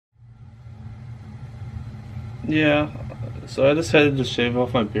Yeah, so I decided to shave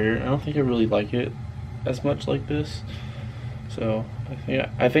off my beard. I don't think I really like it as much like this. So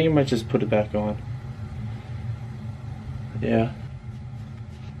I think I might just put it back on. Yeah.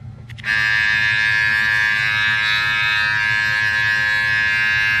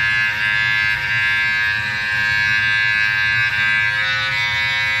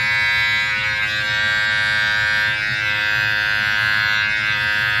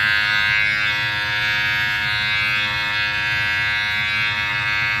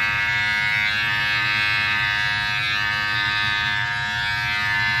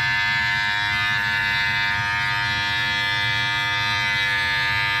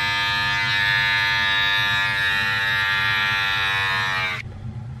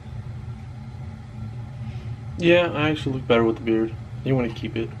 Yeah, I actually look better with the beard. You want to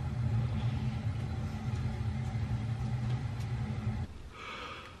keep it.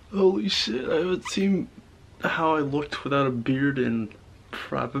 Holy shit, I haven't seen how I looked without a beard in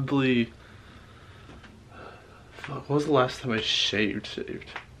probably... Fuck, what was the last time I shaved? It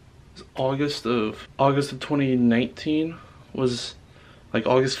was August of 2019 was like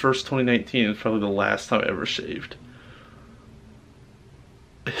August 1st, 2019 is probably the last time I ever shaved.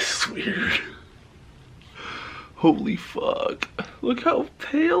 It's weird. Holy fuck. Look how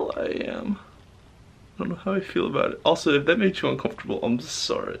pale I am. I don't know how I feel about it. Also, if that made you uncomfortable, I'm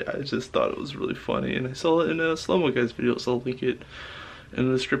sorry. I just thought it was really funny, and I saw it in a Slow Mo Guys video, so I'll link it in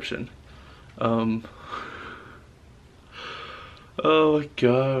the description. Oh my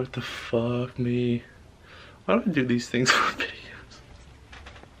god, what the fuck, me. Why do I do these things on videos?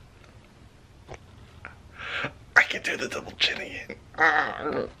 I can do the double chin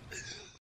again.